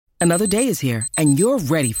Another day is here, and you're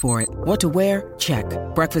ready for it. What to wear? Check.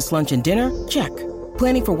 Breakfast, lunch, and dinner? Check.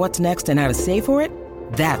 Planning for what's next and how to save for it?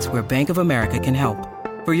 That's where Bank of America can help.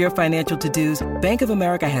 For your financial to-dos, Bank of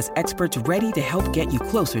America has experts ready to help get you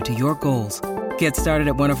closer to your goals. Get started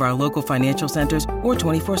at one of our local financial centers or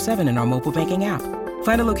 24/7 in our mobile banking app.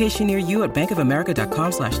 Find a location near you at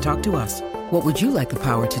bankofamerica.com/talktous. What would you like the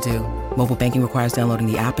power to do? Mobile banking requires downloading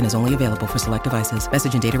the app and is only available for select devices.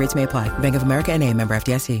 Message and data rates may apply. Bank of America N.A., member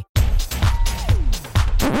FDIC.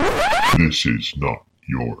 This is not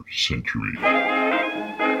your century.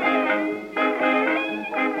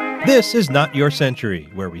 This is Not Your Century,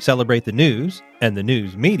 where we celebrate the news and the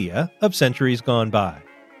news media of centuries gone by.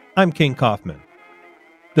 I'm King Kaufman.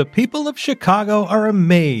 The people of Chicago are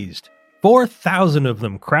amazed. 4,000 of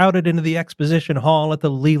them crowded into the exposition hall at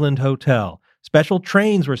the Leland Hotel. Special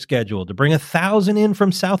trains were scheduled to bring 1,000 in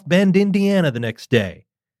from South Bend, Indiana the next day.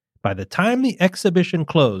 By the time the exhibition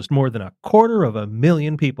closed, more than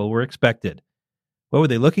 250,000 people were expected. What were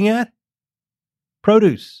they looking at?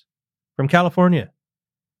 Produce from California.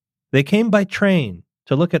 They came by train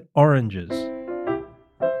to look at oranges.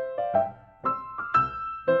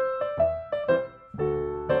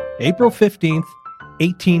 April 15th,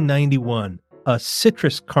 1891, a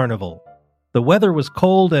citrus carnival. The weather was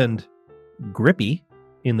cold and grippy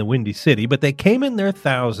in the Windy City, but they came in their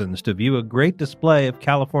thousands to view a great display of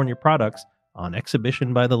California products on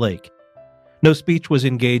exhibition by the lake. No speech was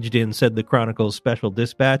engaged in, said the Chronicle's special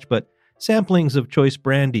dispatch, but samplings of choice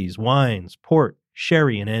brandies, wines, port,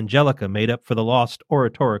 sherry, and Angelica made up for the lost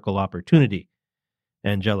oratorical opportunity.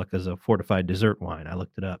 Angelica's a fortified dessert wine. I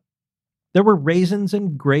looked it up. There were raisins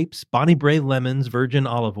and grapes, Bonnie Bray lemons, virgin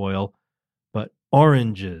olive oil, but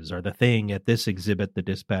oranges are the thing at this exhibit, the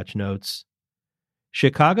dispatch notes.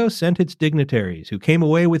 Chicago sent its dignitaries, who came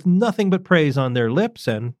away with nothing but praise on their lips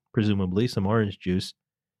and, presumably, some orange juice.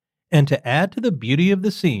 And to add to the beauty of the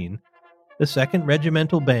scene, the 2nd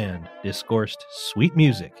Regimental Band discoursed sweet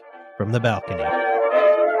music from the balcony.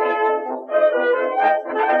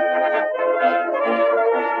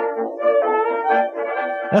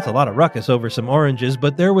 That's a lot of ruckus over some oranges,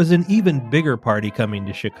 but there was an even bigger party coming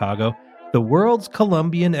to Chicago. The World's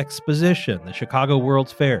Columbian Exposition, the Chicago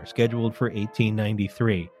World's Fair, scheduled for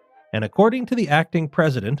 1893. And according to the acting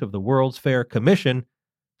president of the World's Fair Commission,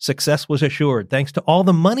 success was assured thanks to all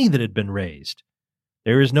the money that had been raised.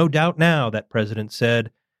 There is no doubt now, that president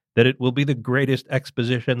said, that it will be the greatest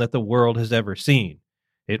exposition that the world has ever seen.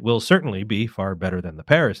 It will certainly be far better than the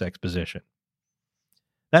Paris Exposition.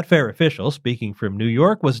 That fair official, speaking from New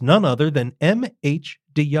York, was none other than M.H.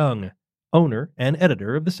 DeYoung, owner and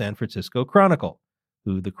editor of the San Francisco Chronicle,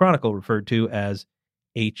 who the Chronicle referred to as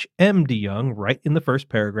H.M. DeYoung right in the first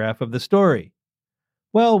paragraph of the story.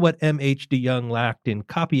 Well, what M.H. DeYoung lacked in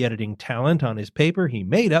copy editing talent on his paper, he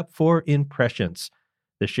made up for in prescience.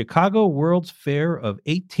 The Chicago World's Fair of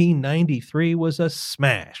 1893 was a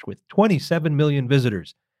smash with 27 million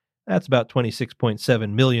visitors. That's about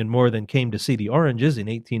 26.7 million more than came to see the oranges in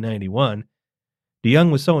 1891.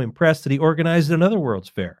 DeYoung was so impressed that he organized another World's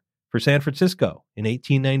Fair for San Francisco in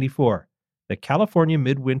 1894, the California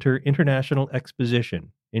Midwinter International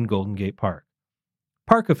Exposition in Golden Gate Park.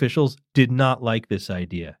 Park officials did not like this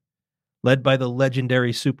idea. Led by the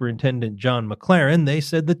legendary Superintendent John McLaren, they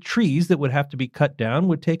said the trees that would have to be cut down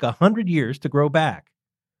would take 100 years to grow back.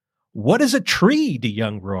 "What is a tree?"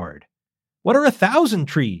 DeYoung roared. "What are 1,000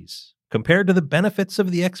 trees compared to the benefits of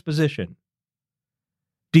the exposition?"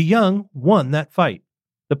 DeYoung won that fight.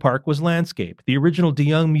 The park was landscaped. The original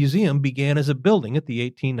DeYoung Museum began as a building at the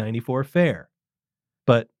 1894 fair.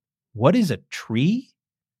 But what is a tree?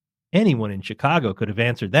 Anyone in Chicago could have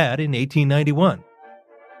answered that in 1891.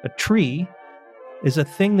 A tree is a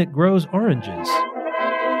thing that grows oranges.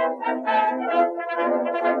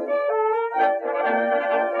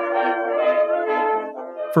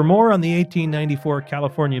 For more on the 1894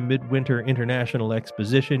 California Midwinter International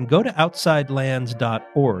Exposition, go to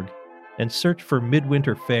outsidelands.org and search for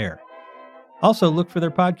Midwinter Fair. Also look for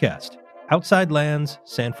their podcast, Outside Lands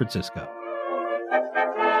San Francisco.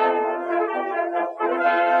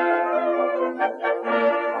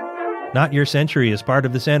 Not Your Century is part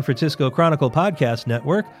of the San Francisco Chronicle podcast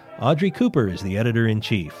network. Audrey Cooper is the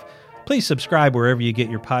editor-in-chief. Please subscribe wherever you get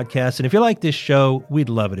your podcasts, and if you like this show, we'd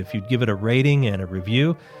love it if you'd give it a rating and a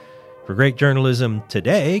review. For great journalism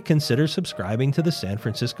today, consider subscribing to the San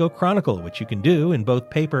Francisco Chronicle, which you can do in both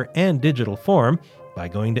paper and digital form by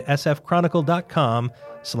going to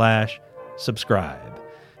sfchronicle.com/subscribe.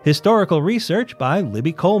 Historical research by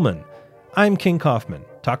Libby Coleman. I'm King Kaufman.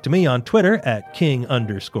 Talk to me on Twitter at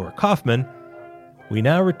King_Kaufman. We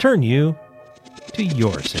now return you to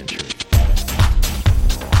your century.